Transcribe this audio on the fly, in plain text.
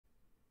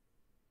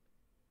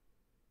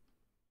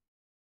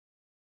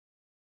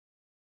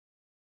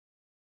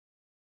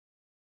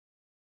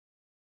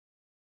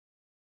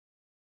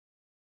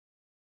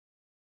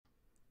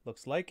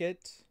Looks like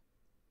it.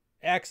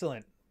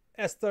 Excellent.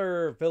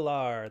 Esther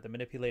Villar, the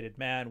manipulated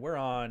man. We're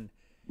on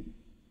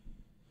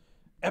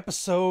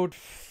episode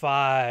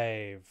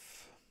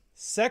 5.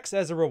 Sex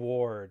as a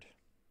reward.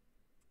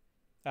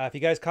 If you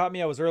guys caught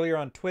me, I was earlier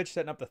on Twitch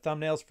setting up the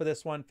thumbnails for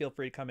this one. Feel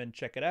free to come in and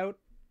check it out.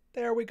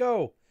 There we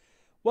go.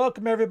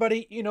 Welcome,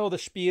 everybody. You know the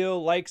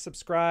spiel. Like,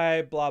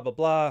 subscribe, blah, blah,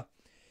 blah.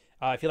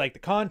 If you like the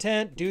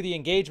content, do the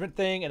engagement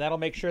thing, and that'll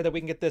make sure that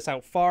we can get this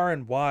out far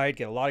and wide,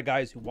 get a lot of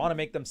guys who want to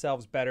make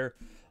themselves better,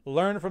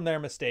 learn from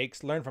their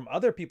mistakes, learn from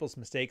other people's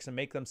mistakes, and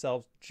make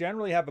themselves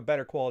generally have a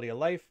better quality of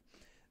life.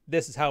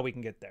 This is how we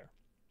can get there.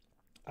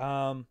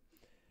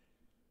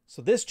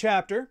 So this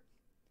chapter,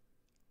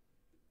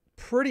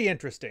 pretty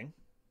interesting.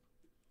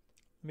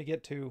 Let me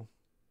get to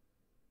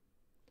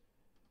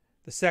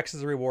the sex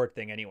as a reward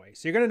thing anyway.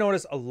 So you're going to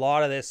notice a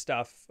lot of this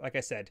stuff. Like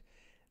I said,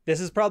 this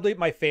is probably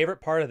my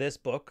favorite part of this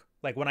book.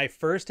 Like when I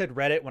first had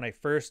read it, when I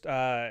first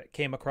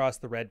came across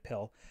the red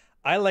pill,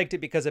 I liked it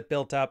because it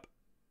built up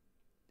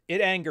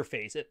anger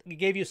phase. It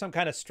gave you some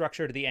kind of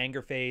structure to the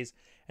anger phase,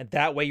 and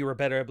that way you were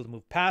better able to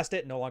move past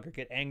it, no longer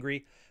get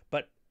angry.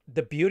 But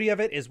the beauty of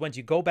it is once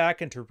you go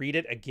back and to read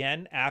it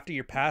again after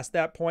you're past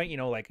that point, you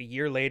know, like a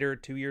year later,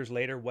 2 years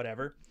later,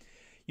 whatever,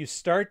 you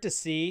start to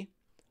see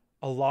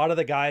a lot of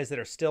the guys that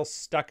are still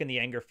stuck in the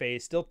anger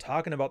phase, still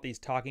talking about these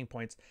talking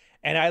points.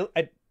 And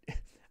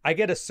I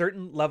get a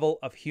certain level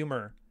of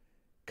humor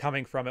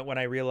coming from it when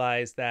I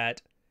realize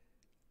that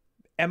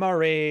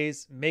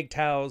MRAs,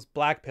 MGTOWs,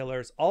 black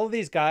pillars, all of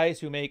these guys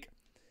who make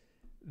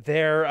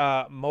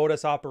their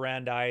modus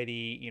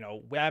operandi, you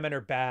know, women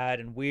are bad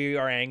and we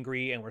are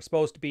angry and we're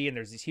supposed to be, and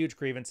there's these huge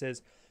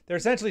grievances. They're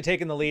essentially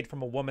taking the lead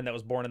from a woman that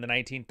was born in the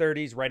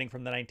 1930s, writing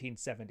from the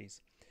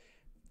 1970s.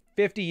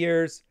 50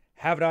 years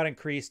have not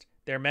increased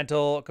their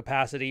mental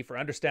capacity for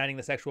understanding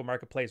the sexual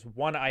marketplace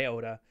one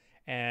iota.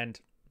 And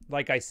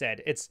like I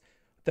said, it's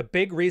the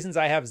big reasons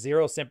I have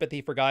zero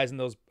sympathy for guys in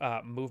those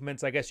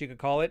movements, I guess you could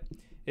call it,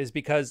 is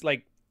because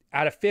like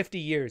out of 50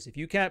 years, if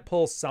you can't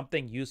pull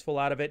something useful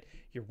out of it,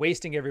 you're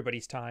wasting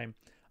everybody's time.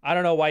 I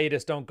don't know why you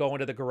just don't go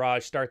into the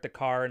garage, start the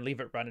car, and leave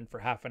it running for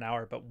half an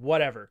hour, but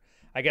whatever.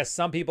 I guess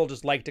some people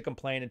just like to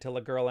complain until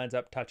a girl ends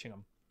up touching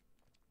them.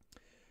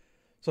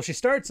 So she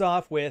starts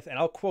off with, and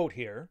I'll quote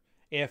here,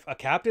 if a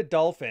captive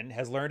dolphin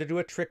has learned to do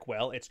a trick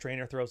well, its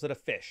trainer throws it a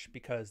fish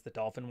because the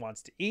dolphin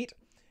wants to eat.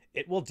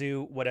 It will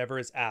do whatever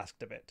is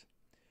asked of it.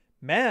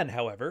 Man,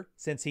 however,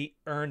 since he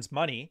earns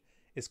money,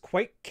 is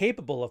quite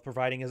capable of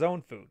providing his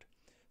own food,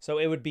 so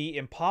it would be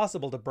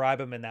impossible to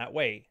bribe him in that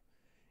way.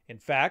 In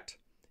fact,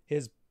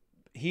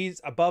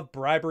 he's above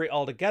bribery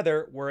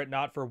altogether were it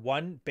not for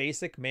one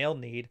basic male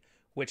need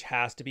which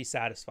has to be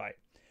satisfied: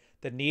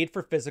 the need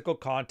for physical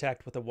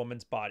contact with a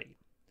woman's body.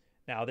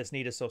 Now, this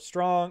need is so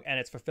strong and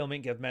its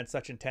fulfillment gives men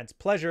such intense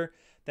pleasure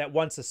that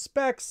one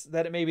suspects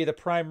that it may be the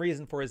prime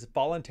reason for his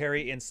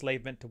voluntary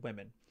enslavement to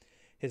women.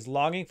 His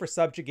longing for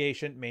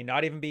subjugation may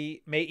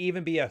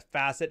even be a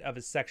facet of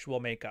his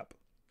sexual makeup.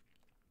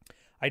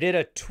 I did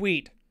a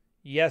tweet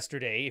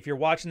yesterday. If you're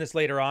watching this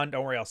later on,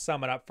 don't worry, I'll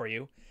sum it up for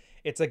you.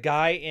 It's a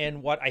guy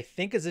in what I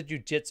think is a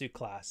jiu-jitsu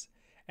class.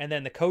 And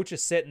then the coach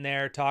is sitting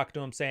there talking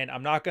to him saying,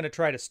 I'm just going to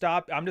try to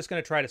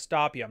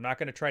stop you. I'm not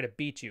going to try to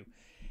beat you.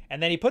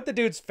 And then he put the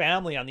dude's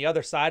family on the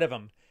other side of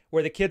him,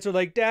 where the kids are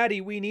like,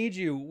 Daddy, we need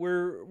you.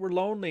 We're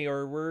lonely,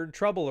 or we're in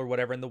trouble, or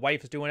whatever. And the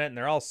wife's doing it, and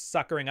they're all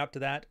suckering up to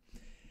that.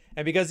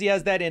 And because he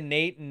has that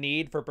innate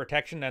need for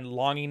protection and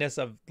longingness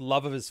of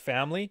love of his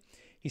family,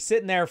 he's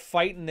sitting there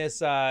fighting this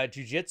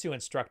jiu-jitsu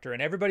instructor,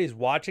 and everybody's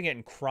watching it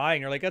and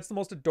crying. You're like, that's the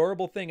most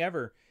adorable thing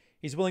ever.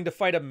 He's willing to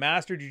fight a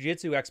master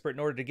jiu-jitsu expert in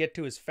order to get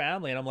to his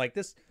family. And I'm like,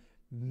 this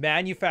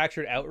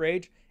manufactured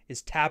outrage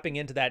is tapping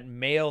into that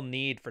male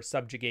need for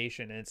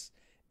subjugation, and it's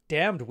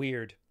damned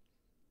weird.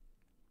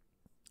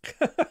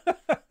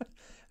 I'm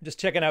just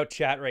checking out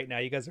chat right now.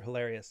 You guys are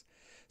hilarious.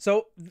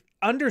 So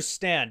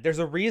understand, there's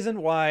a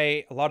reason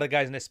why a lot of the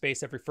guys in this space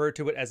have referred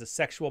to it as a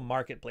sexual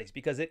marketplace,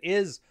 because it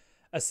is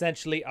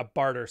essentially a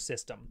barter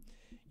system.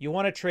 You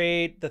want to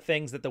trade the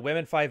things that the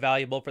women find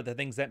valuable for the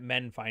things that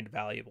men find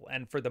valuable.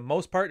 And for the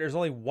most part, there's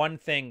only one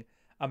thing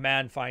a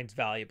man finds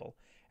valuable,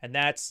 and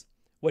that's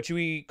what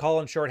we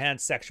call in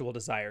shorthand sexual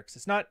desire, because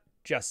it's not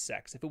just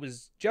sex. If it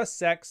was just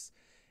sex,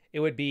 it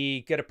would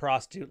be get a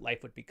prostitute,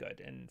 life would be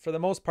good. And for the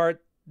most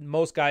part,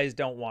 most guys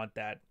don't want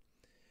that.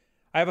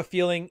 I have a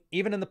feeling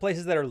even in the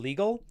places that are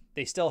legal,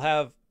 they still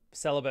have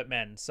celibate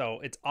men. So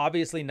it's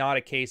obviously not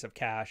a case of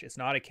cash. It's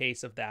not a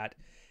case of that.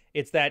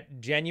 It's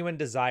that genuine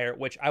desire,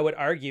 which I would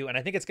argue, and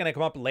I think it's going to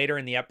come up later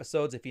in the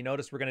episodes. If you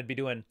notice, we're going to be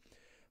doing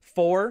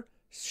 4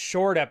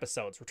 short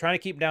episodes. We're trying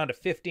to keep down to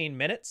 15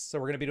 minutes. So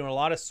we're going to be doing a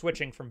lot of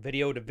switching from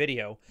video to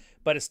video,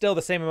 but it's still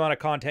the same amount of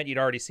content you'd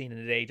already seen in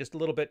a day, just a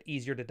little bit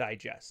easier to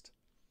digest.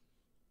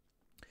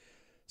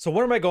 So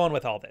where am I going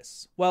with all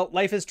this? Well,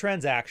 life is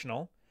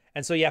transactional.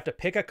 And so you have to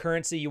pick a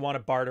currency you want to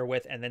barter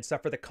with and then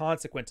suffer the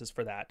consequences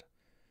for that.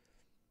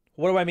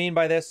 What do I mean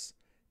by this?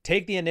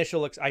 Take the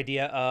initial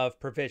idea of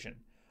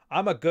provision.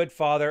 I'm a good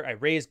father. I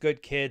raise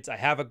good kids. I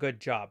have a good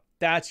job.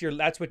 That's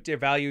what your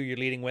value you're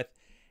leading with.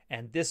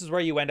 And this is where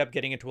you end up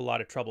getting into a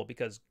lot of trouble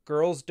because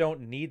girls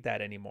don't need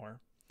that anymore.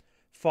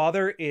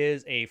 Father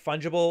is a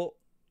fungible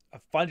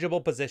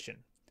position.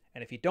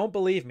 And if you don't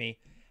believe me,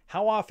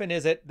 how often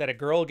is it that a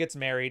girl gets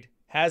married,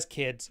 has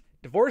kids,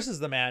 divorces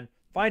the man,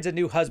 finds a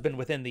new husband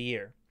within the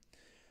year?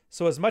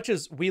 So as much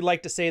as we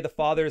like to say the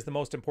father is the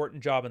most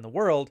important job in the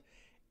world,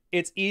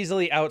 it's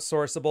easily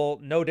outsourceable,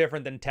 no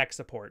different than tech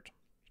support.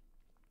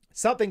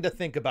 Something to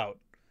think about.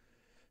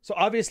 So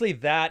obviously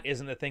that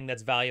isn't the thing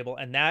that's valuable,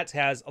 and that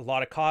has a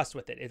lot of cost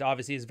with it. It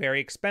obviously is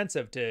very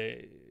expensive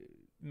to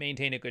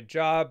maintain a good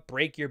job,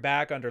 break your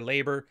back under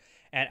labor,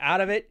 and out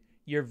of it,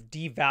 you've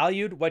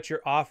devalued what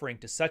you're offering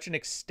to such an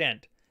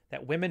extent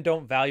that women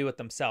don't value it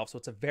themselves. So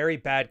it's a very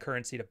bad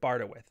currency to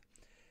barter with.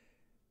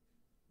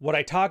 What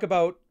I talk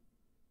about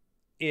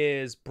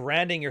is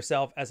branding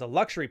yourself as a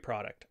luxury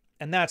product,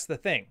 and that's the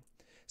thing.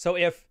 So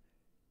if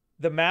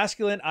the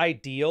masculine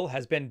ideal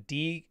has been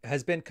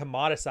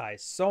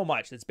commoditized so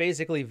much it's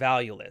basically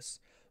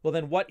valueless, well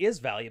then what is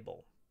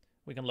valuable?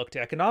 We can look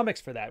to economics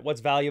for that.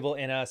 What's valuable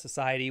in a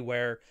society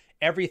where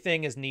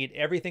everything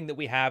that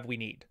we have, we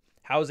need.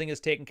 Housing is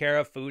taken care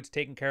of, food's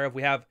taken care of,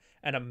 we have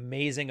an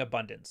amazing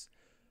abundance.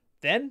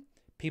 Then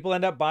people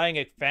end up buying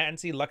a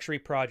fancy luxury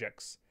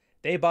projects.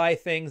 They buy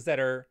things that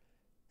are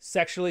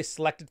sexually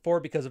selected for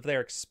because of their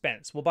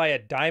expense. We'll buy a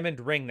diamond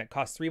ring that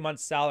costs 3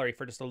 months' salary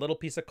for just a little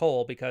piece of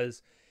coal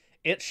because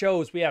it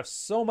shows we have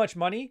so much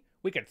money,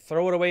 we can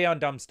throw it away on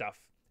dumb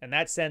stuff. And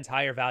that sends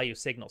higher value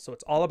signals. So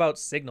it's all about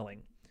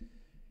signaling.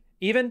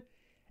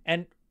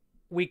 And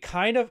we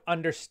kind of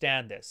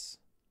understand this.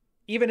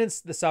 Even in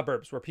the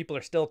suburbs where people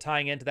are still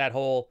tying into that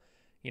whole,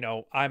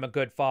 I'm a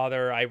good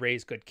father, I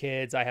raise good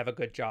kids, I have a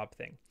good job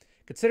thing.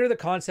 Consider the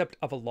concept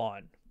of a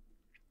lawn.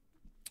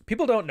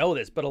 People don't know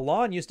this, but a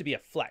lawn used to be a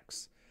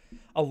flex.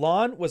 A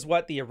lawn was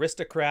what the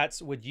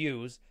aristocrats would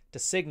use to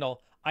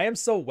signal, I am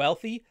so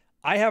wealthy,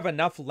 I have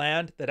enough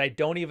land that I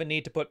don't even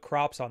need to put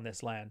crops on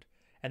this land.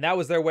 And that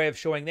was their way of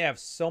showing they have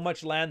so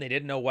much land they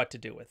didn't know what to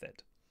do with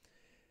it.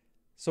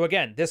 So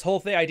again, this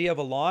whole idea of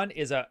a lawn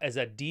is a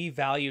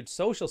devalued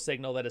social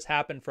signal that has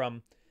happened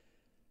from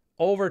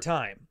over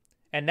time.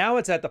 And now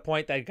it's at the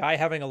point that a guy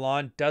having a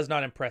lawn does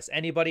not impress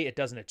anybody. It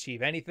doesn't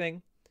achieve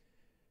anything.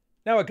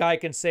 Now a guy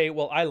can say,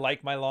 well, I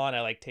like my lawn.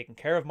 I like taking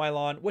care of my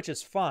lawn, which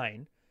is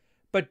fine.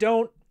 But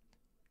don't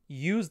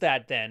use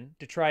that then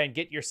to try and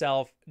get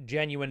yourself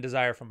genuine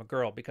desire from a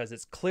girl, because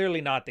it's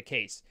clearly not the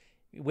case.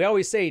 We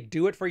always say,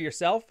 do it for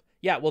yourself.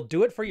 Yeah, well,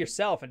 do it for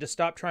yourself and just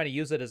stop trying to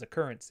use it as a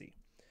currency.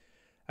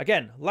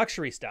 Again,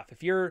 luxury stuff.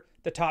 If you're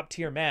the top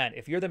tier man,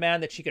 if you're the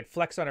man that she could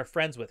flex on her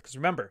friends with, because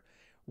remember,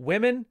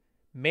 women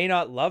may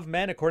not love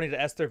men according to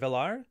Esther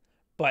Villar,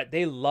 but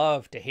they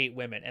love to hate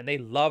women, and they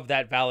love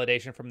that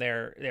validation from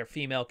their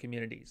female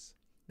communities.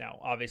 Now,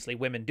 obviously,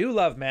 women do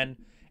love men,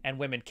 and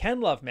women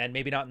can love men,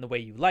 maybe not in the way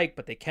you like,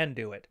 but they can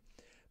do it.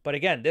 But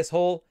again, this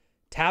whole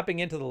tapping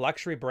into the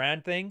luxury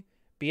brand thing,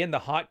 being the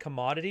hot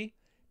commodity,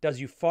 does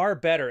you far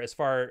better as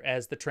far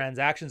as the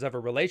transactions of a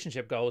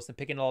relationship goes than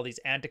picking all these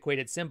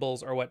antiquated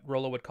symbols, or what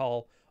Rollo would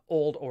call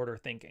old order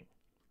thinking.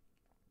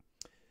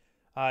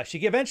 She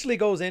eventually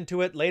goes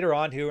into it later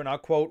on here, and I'll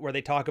quote, where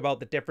they talk about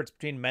the difference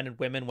between men and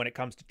women when it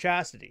comes to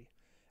chastity.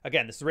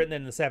 Again, this is written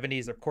in the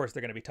 70s. Of course,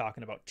 they're going to be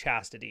talking about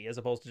chastity as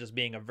opposed to just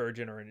being a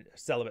virgin or a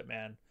celibate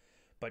man.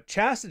 But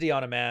chastity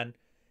on a man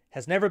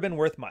has never been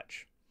worth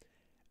much.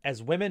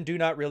 As women do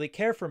not really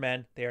care for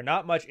men, they are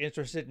not much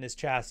interested in his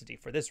chastity.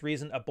 For this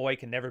reason, a boy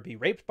can never be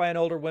raped by an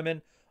older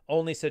woman,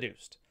 only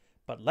seduced.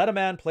 But let a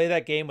man play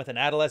that game with an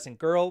adolescent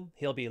girl,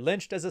 he'll be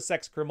lynched as a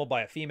sex criminal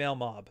by a female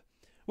mob.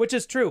 Which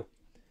is true.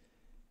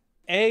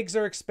 Eggs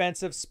are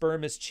expensive,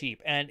 sperm is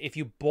cheap. And if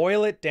you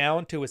boil it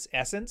down to its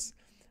essence,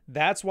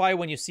 that's why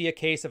when you see a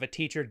case of a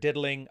teacher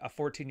diddling a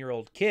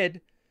 14-year-old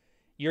kid,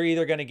 you're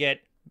either going to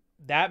get,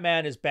 that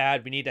man is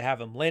bad, we need to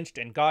have him lynched.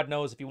 And God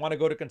knows, if you want to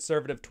go to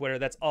conservative Twitter,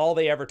 that's all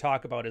they ever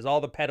talk about is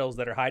all the pedos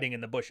that are hiding in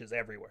the bushes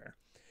everywhere.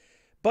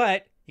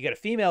 But you get a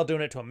female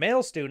doing it to a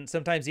male student,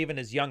 sometimes even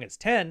as young as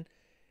 10,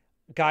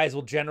 guys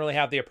will generally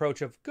have the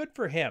approach of, good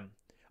for him.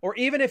 Or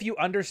even if you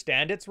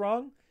understand it's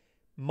wrong,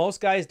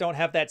 most guys don't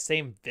have that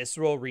same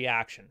visceral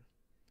reaction.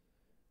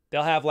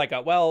 They'll have like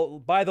a, well,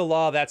 by the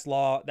law, that's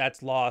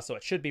law, so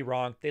it should be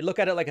wrong. They look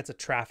at it like it's a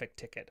traffic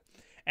ticket.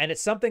 And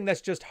it's something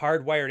that's just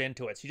hardwired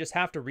into it. So you just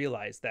have to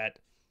realize that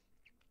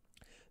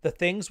the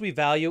things we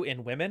value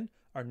in women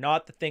are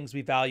not the things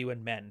we value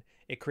in men.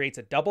 It creates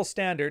a double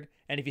standard.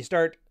 And if you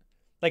start,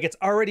 like, it's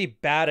already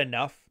bad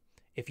enough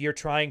if you're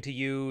trying to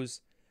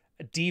use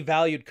a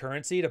devalued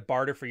currency to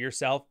barter for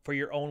yourself, for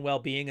your own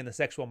well-being in the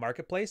sexual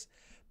marketplace.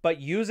 But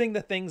using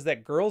the things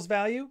that girls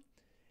value,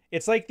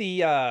 it's like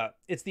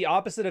it's the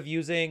opposite of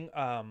using,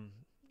 and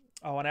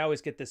I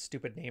always get this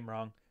stupid name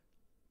wrong.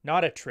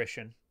 Not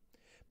attrition.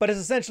 But it's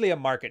essentially a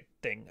market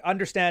thing.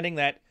 Understanding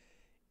that,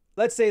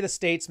 let's say the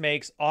States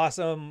makes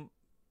awesome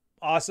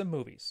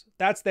movies.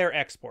 That's their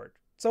export.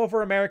 So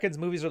for Americans,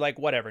 movies are like,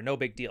 whatever, no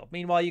big deal.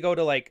 Meanwhile, you go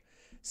to like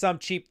some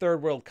cheap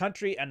third world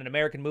country and an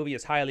American movie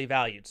is highly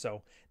valued.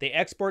 So they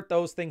export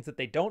those things that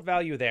they don't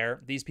value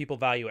there. These people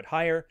value it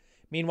higher.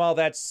 Meanwhile,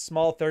 that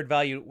small third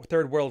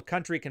world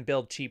country can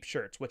build cheap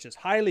shirts, which is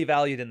highly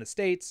valued in the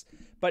States,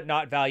 but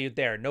not valued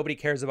there. Nobody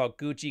cares about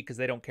Gucci because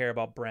they don't care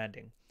about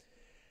branding.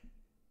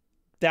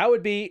 That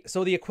would be,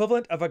 so the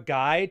equivalent of a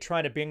guy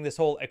trying to bring this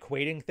whole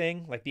equating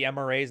thing, like the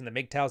MRAs and the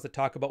MGTOWs that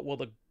talk about,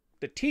 well,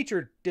 the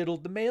teacher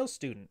diddled the male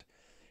student.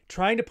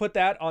 Trying to put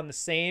that on the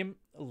same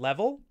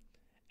level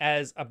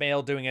as a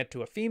male doing it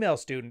to a female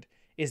student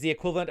is the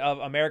equivalent of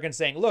Americans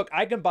saying, look,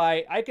 I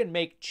can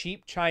make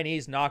cheap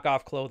Chinese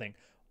knockoff clothing.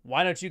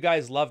 Why don't you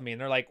guys love me?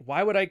 And they're like,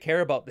 why would I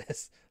care about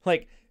this?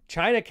 Like,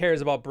 China cares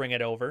about bringing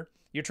it over.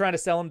 You're trying to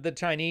sell them to the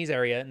Chinese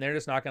area, and they're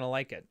just not going to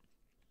like it.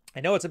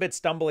 I know it's a bit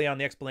stumbly on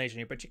the explanation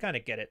here, but you kind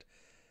of get it.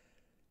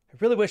 I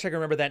really wish I could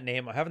remember that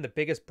name. I'm having the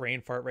biggest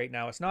brain fart right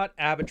now. It's not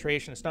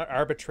arbitration. It's not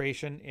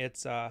arbitration.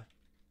 It's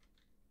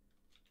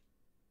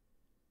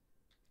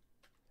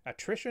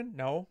attrition?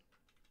 No.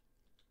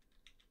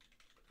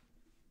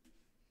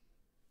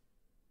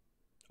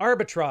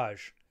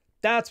 Arbitrage.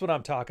 That's what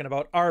I'm talking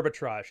about.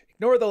 Arbitrage.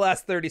 Ignore the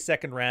last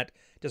 30-second rant.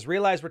 Just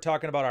realize we're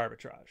talking about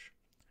arbitrage.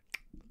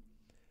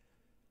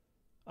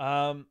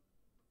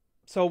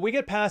 So we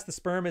get past the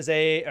sperm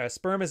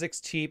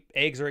is cheap,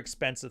 eggs are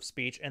expensive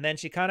speech. And then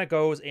she kind of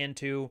goes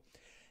into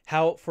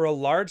how for a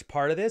large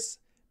part of this,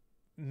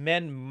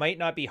 men might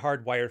not be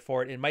hardwired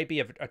for it. It might be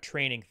a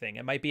training thing.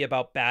 It might be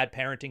about bad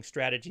parenting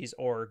strategies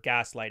or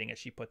gaslighting, as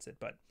she puts it.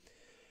 But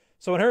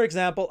so in her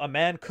example, a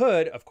man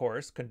could, of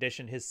course,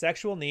 condition his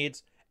sexual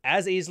needs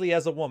as easily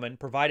as a woman,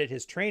 provided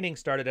his training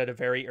started at a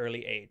very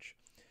early age.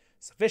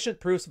 Sufficient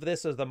proofs of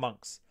this are the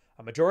monks,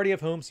 a majority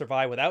of whom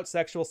survive without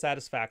sexual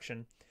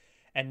satisfaction,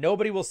 and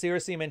nobody will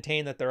seriously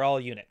maintain that they're all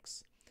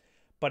eunuchs.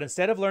 But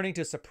instead of learning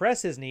to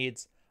suppress his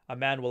needs, a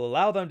man will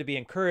allow them to be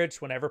encouraged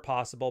whenever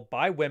possible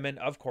by women,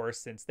 of course,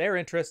 since their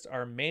interests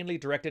are mainly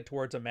directed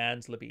towards a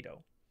man's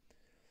libido.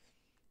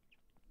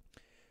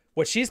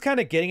 What she's kind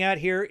of getting at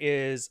here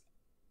is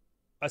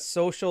a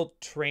social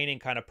training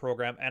kind of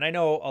program. And I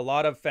know a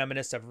lot of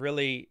feminists have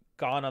really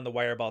gone on the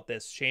wire about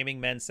this, shaming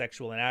men's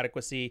sexual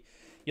inadequacy.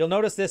 You'll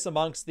notice this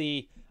amongst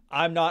the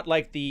I'm not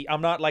like the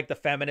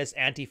feminist,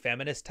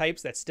 anti-feminist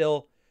types that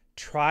still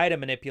try to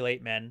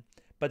manipulate men,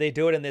 but they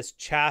do it in this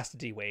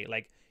chastity way.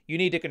 Like, you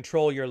need to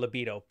control your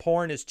libido.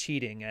 Porn is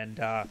cheating, and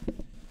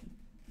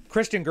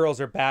Christian girls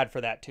are bad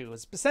for that too.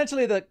 It's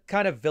essentially the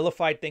kind of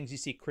vilified things you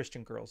see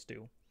Christian girls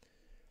do.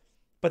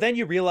 But then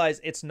you realize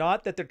it's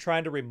not that they're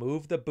trying to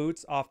remove the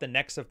boots off the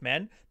necks of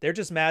men. They're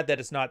just mad that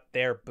it's not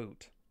their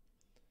boot.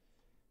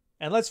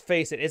 And let's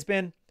face it, it's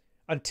been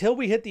until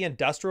we hit the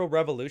Industrial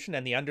Revolution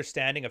and the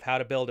understanding of how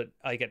to build an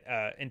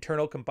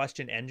internal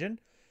combustion engine,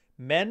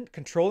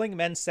 controlling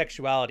men's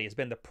sexuality has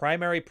been the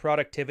primary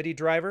productivity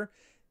driver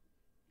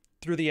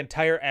through the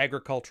entire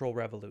agricultural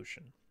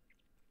revolution.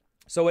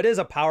 So it is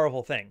a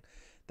powerful thing.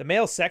 The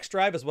male sex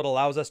drive is what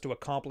allows us to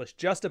accomplish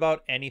just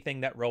about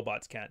anything that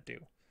robots can't do.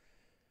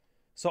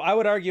 So I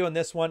would argue in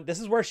this one, this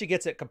is where she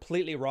gets it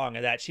completely wrong,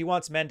 in that she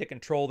wants men to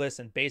control this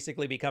and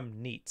basically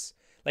become neats.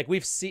 Like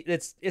we've seen,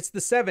 it's the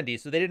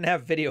 70s, so they didn't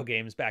have video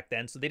games back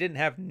then, so they didn't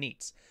have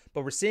neats.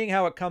 But we're seeing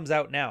how it comes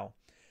out now.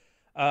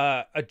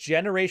 A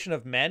generation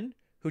of men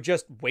who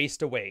just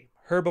waste away.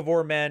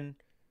 Herbivore men.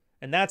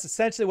 And that's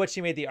essentially what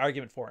she made the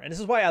argument for. And this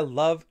is why I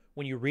love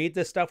when you read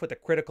this stuff with a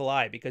critical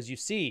eye, because you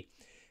see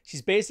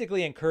she's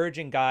basically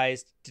encouraging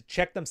guys to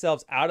check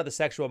themselves out of the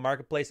sexual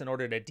marketplace in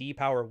order to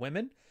depower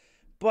women.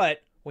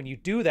 But when you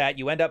do that,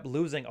 you end up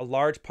losing a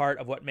large part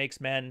of what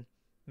makes men,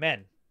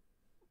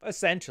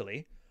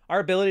 essentially. Our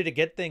ability to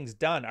get things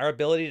done, our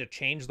ability to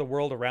change the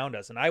world around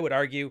us. And I would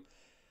argue,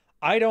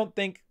 I don't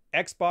think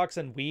Xbox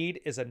and weed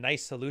is a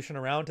nice solution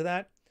around to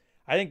that.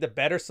 I think the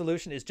better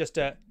solution is just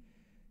to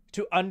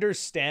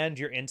understand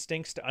your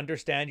instincts, to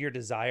understand your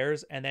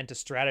desires, and then to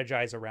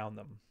strategize around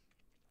them.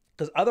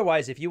 Because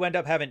otherwise, if you end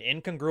up having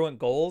incongruent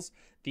goals,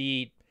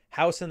 the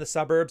house in the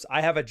suburbs,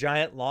 I have a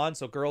giant lawn,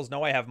 so girls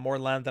know I have more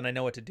land than I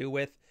know what to do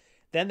with.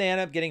 Then they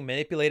end up getting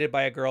manipulated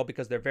by a girl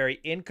because they're very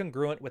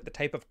incongruent with the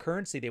type of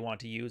currency they want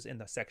to use in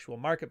the sexual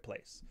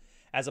marketplace.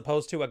 As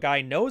opposed to a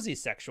guy knows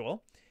he's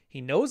sexual, he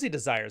knows he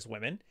desires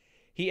women,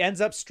 he ends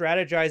up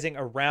strategizing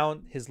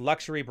around his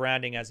luxury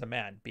branding as a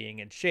man, being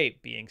in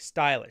shape, being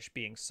stylish,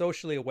 being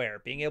socially aware,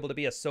 being able to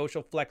be a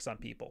social flex on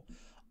people.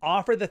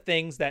 Offer the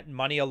things that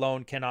money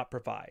alone cannot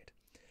provide.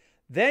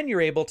 Then you're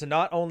able to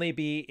not only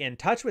be in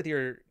touch with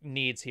your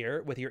needs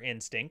here, with your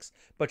instincts,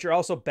 but you're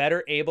also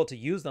better able to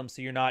use them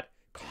so you're not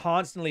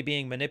constantly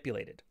being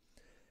manipulated.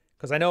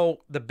 Because I know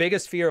the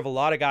biggest fear of a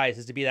lot of guys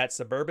is to be that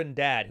suburban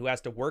dad who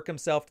has to work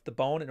himself to the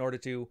bone in order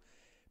to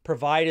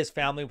provide his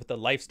family with the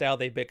lifestyle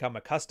they've become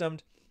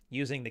accustomed,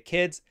 using the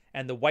kids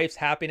and the wife's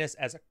happiness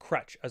as a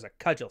crutch, as a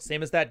cudgel.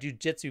 Same as that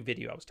jiu-jitsu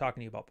video I was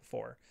talking to you about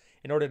before.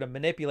 In order to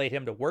manipulate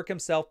him to work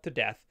himself to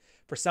death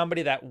for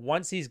somebody that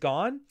once he's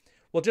gone,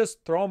 will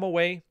just throw him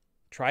away,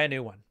 try a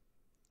new one.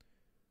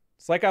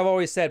 It's like I've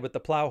always said with the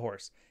plow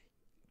horse.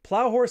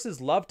 Plow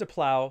horses love to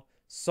plow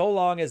so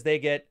long as they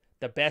get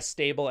the best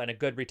stable and a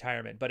good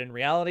retirement. But in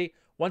reality,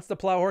 once the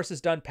plow horse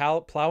is done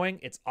plowing,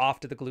 it's off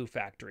to the glue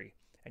factory.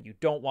 And you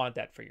don't want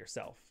that for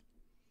yourself.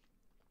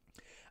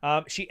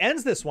 She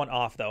ends this one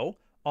off, though,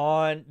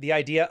 on the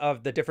idea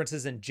of the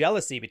differences in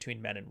jealousy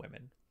between men and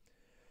women.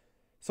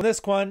 So in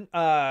this one,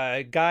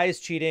 guys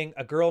cheating,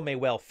 a girl may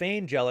well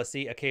feign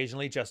jealousy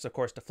occasionally, just of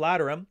course to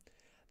flatter him.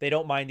 They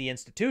don't mind the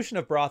institution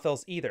of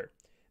brothels either.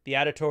 The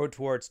attitude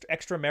towards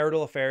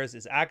extramarital affairs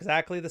is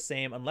exactly the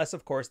same, unless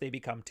of course they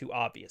become too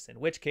obvious, in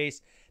which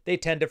case they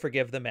tend to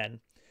forgive the men.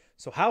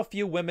 So how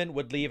few women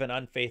would leave an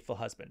unfaithful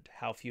husband?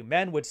 How few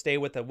men would stay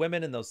with a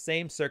woman in those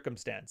same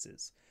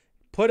circumstances?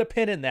 Put a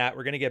pin in that,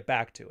 we're going to get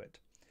back to it.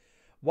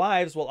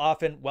 Wives will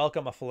often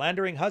welcome a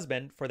philandering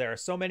husband, for there are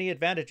so many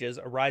advantages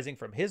arising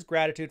from his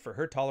gratitude for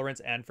her tolerance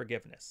and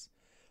forgiveness.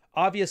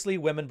 Obviously,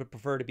 women would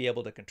prefer to be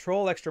able to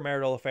control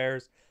extramarital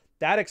affairs.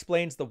 That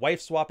explains the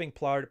wife-swapping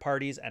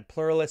parties and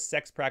pluralist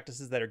sex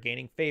practices that are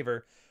gaining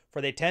favor, for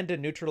they tend to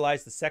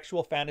neutralize the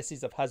sexual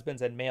fantasies of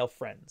husbands and male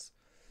friends.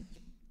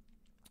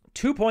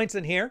 2 points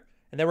in here,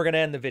 and then we're going to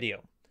end the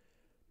video.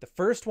 The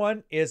first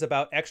one is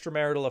about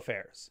extramarital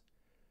affairs.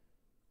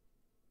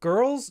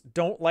 Girls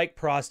don't like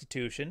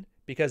prostitution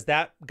because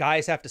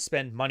guys have to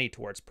spend money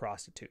towards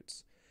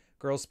prostitutes.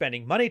 Girls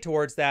spending money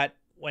towards that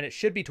when it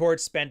should be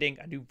towards spending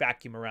a new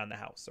vacuum around the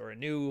house or a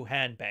new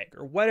handbag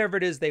or whatever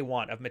it is they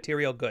want of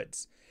material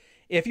goods.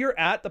 If you're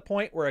at the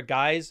point where a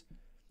guy's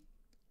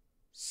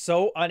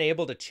so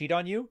unable to cheat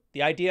on you,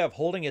 the idea of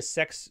holding his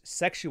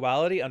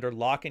sexuality under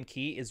lock and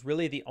key is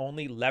really the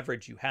only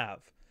leverage you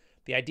have.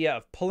 The idea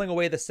of pulling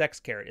away the sex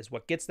carrot is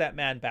what gets that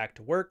man back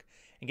to work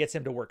and gets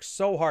him to work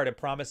so hard in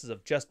promises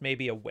of just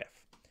maybe a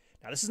whiff.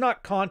 Now, this is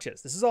not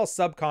conscious. This is all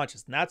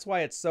subconscious, and that's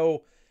why it's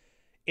so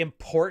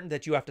important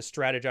that you have to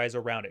strategize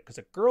around it, because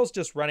a girl's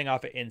just running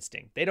off of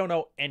instinct. They don't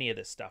know any of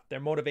this stuff. Their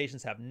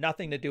motivations have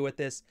nothing to do with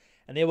this,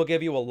 and they will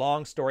give you a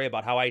long story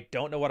about how I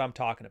don't know what I'm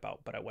talking about.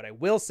 But what I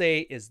will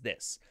say is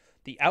this.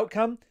 The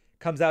outcome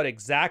comes out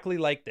exactly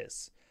like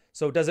this.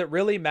 So does it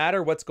really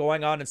matter what's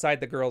going on inside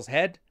the girl's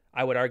head?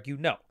 I would argue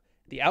no.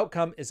 The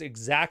outcome is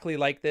exactly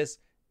like this.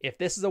 If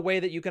this is a way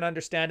that you can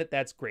understand it,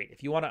 that's great.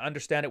 If you want to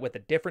understand it with a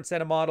different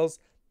set of models,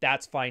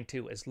 that's fine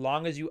too. As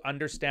long as you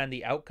understand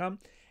the outcome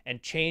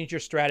and change your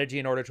strategy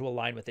in order to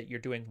align with it, you're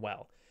doing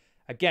well.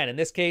 Again, in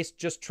this case,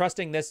 just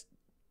trusting this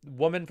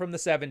woman from the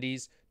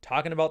 70s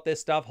talking about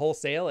this stuff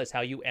wholesale is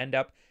how you end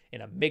up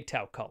in a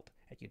MGTOW cult,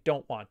 and you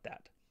don't want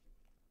that.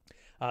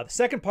 The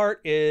second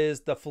part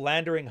is the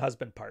philandering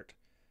husband part.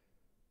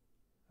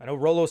 I know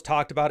Rolo's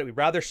talked about it. We'd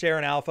rather share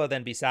an alpha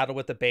than be saddled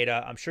with the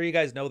beta. I'm sure you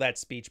guys know that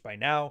speech by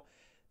now.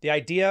 The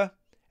idea,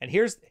 and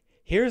here's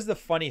the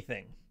funny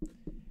thing.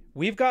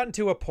 We've gotten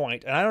to a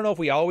point, and I don't know if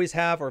we always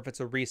have or if it's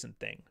a recent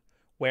thing,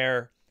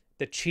 where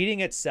the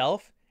cheating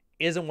itself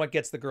isn't what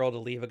gets the girl to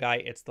leave a guy,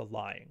 it's the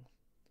lying.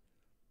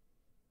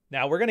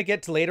 Now, we're going to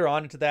get to later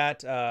on into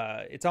that.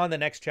 It's on the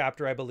next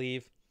chapter, I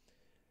believe.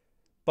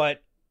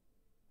 But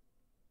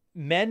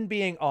men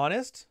being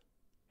honest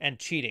and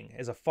cheating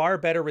is a far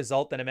better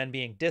result than a men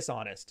being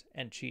dishonest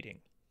and cheating.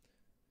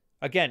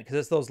 Again, because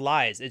it's those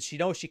lies. She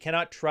knows she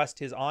cannot trust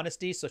his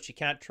honesty, so she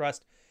can't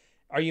trust,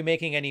 are you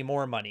making any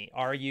more money?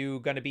 Are you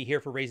going to be here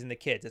for raising the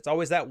kids? It's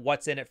always that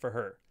what's in it for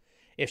her.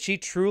 If she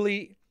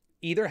truly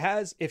either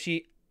has, if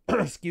she,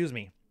 excuse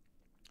me,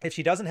 if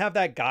she doesn't have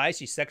that guy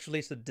she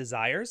sexually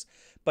desires,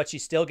 but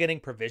she's still getting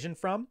provision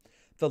from,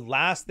 the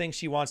last thing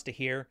she wants to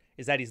hear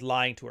is that he's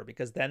lying to her,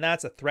 because then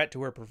that's a threat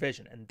to her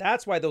provision. And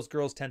that's why those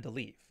girls tend to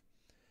leave.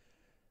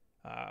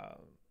 I'll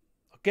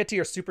get to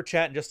your super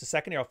chat in just a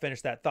second here. I'll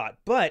finish that thought.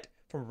 But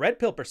from a red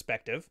pill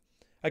perspective,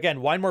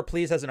 again, Wine More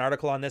Please has an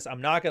article on this.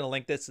 I'm not going to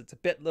link this. It's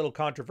a little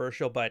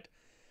controversial, but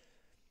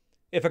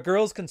if a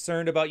girl's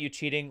concerned about you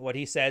cheating, what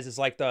he says is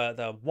like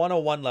the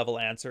 101 level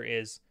answer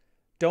is,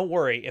 don't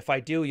worry, if I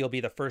do, you'll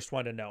be the first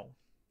one to know.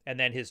 And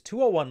then his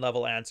 201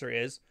 level answer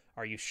is,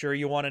 are you sure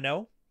you want to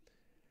know?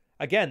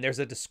 Again, there's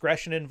a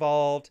discretion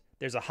involved,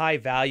 there's a high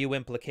value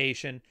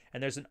implication,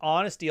 and there's an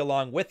honesty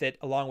along with it,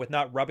 along with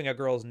not rubbing a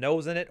girl's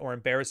nose in it or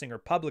embarrassing her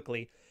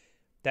publicly,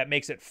 that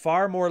makes it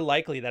far more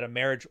likely that a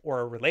marriage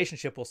or a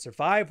relationship will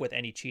survive with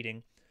any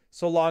cheating,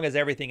 so long as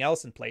everything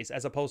else in place,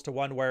 as opposed to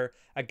one where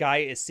a guy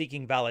is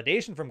seeking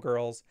validation from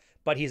girls,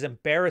 but he's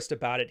embarrassed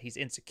about it, he's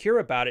insecure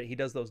about it, he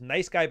does those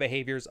nice guy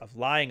behaviors of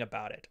lying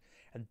about it.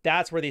 And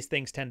that's where these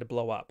things tend to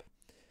blow up.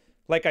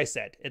 Like I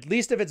said, at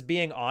least if it's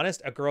being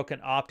honest, a girl can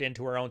opt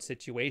into her own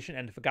situation,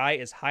 and if a guy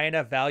is high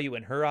enough value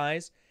in her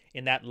eyes,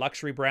 in that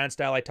luxury brand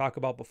style I talked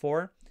about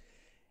before,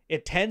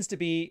 it tends to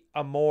be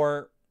a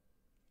more...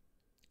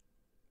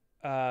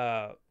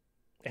 it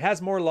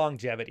has more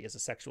longevity as a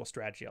sexual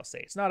strategy, I'll say.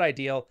 It's not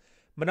ideal.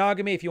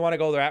 Monogamy, if you want to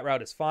go that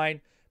route, is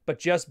fine. But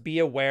just be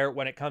aware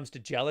when it comes to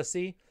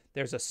jealousy,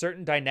 there's a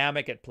certain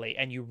dynamic at play.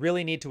 And you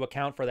really need to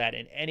account for that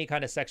in any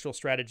kind of sexual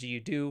strategy you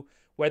do.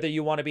 Whether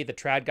you want to be the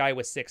trad guy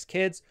with 6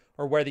 kids,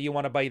 or whether you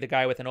want to be the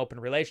guy with an open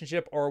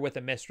relationship, or with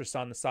a mistress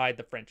on the side,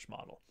 the French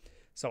model.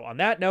 So on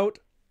that note,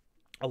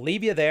 I'll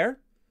leave you there.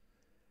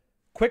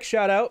 Quick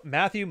shout out,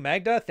 Matthew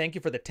Magda. Thank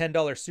you for the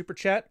 $10 super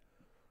chat.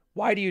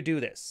 Why do you do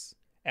this?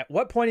 At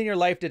what point in your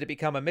life did it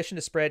become a mission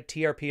to spread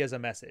TRP as a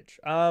message?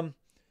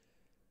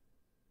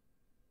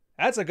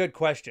 That's a good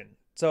question.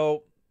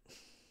 So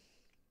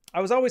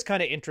I was always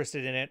kind of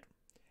interested in it.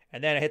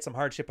 And then I hit some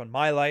hardship on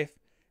my life.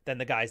 Then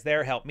the guys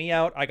there helped me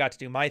out. I got to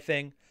do my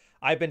thing.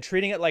 I've been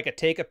treating it like a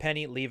take a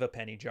penny, leave a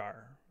penny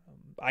jar.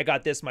 I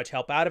got this much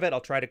help out of it.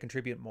 I'll try to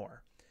contribute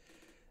more.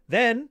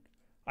 Then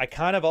I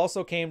kind of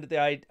also came to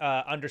the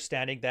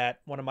understanding that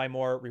one of my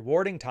more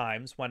rewarding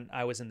times when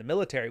I was in the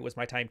military was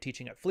my time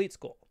teaching at fleet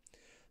school.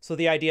 So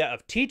the idea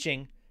of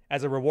teaching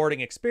as a rewarding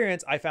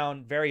experience, I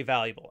found very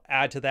valuable.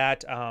 Add to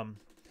that,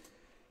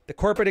 the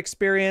corporate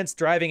experience,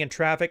 driving in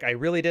traffic, I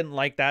really didn't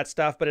like that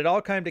stuff, but it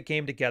all kind of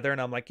came together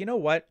and I'm like, you know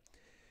what?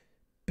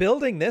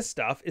 Building this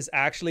stuff is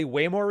actually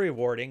way more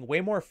rewarding,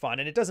 way more fun,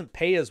 and it doesn't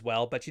pay as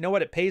well, but you know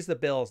what? It pays the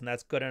bills and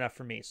that's good enough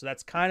for me. So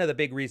that's kind of the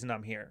big reason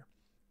I'm here.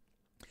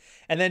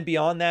 And then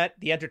beyond that,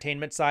 the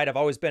entertainment side, I've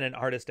always been an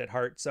artist at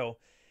heart. So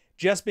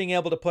just being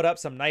able to put up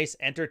some nice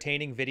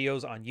entertaining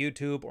videos on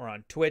YouTube or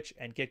on Twitch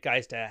and get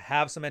guys to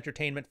have some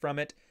entertainment from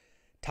it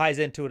ties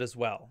into it as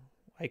well.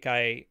 Like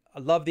I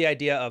love the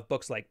idea of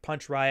books like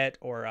Punch Riot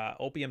or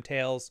Opium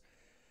Tales,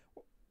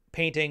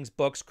 paintings,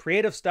 books,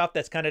 creative stuff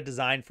that's kind of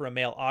designed for a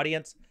male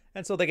audience.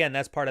 And so again,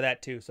 that's part of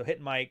that too. So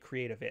hitting my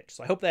creative itch.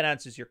 So I hope that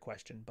answers your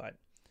question. But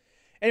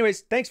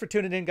anyways, thanks for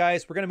tuning in,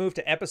 guys. We're going to move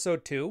to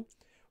episode 2.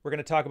 We're going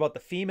to talk about the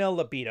female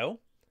libido.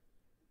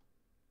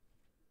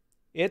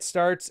 It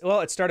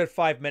started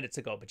 5 minutes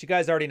ago, but you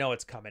guys already know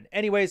it's coming.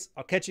 Anyways,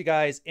 I'll catch you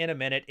guys in a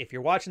minute. If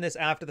you're watching this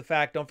after the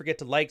fact, don't forget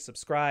to like,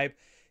 subscribe.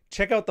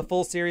 Check out the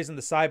full series in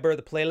the Sidebar.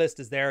 The playlist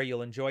is there.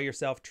 You'll enjoy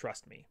yourself.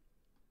 Trust me.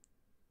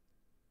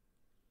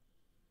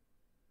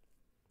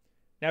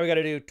 Now we got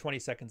to do 20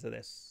 seconds of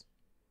this.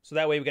 So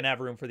that way we can have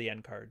room for the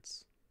end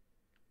cards.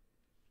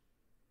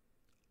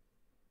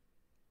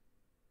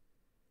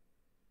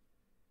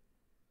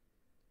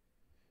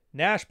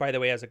 Nash, by the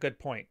way, has a good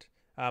point.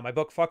 My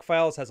book, Fuck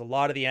Files, has a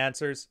lot of the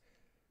answers.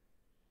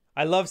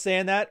 I love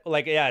saying that.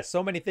 Like, yeah,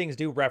 so many things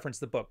do reference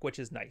the book, which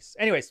is nice.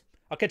 Anyways,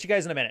 I'll catch you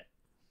guys in a minute.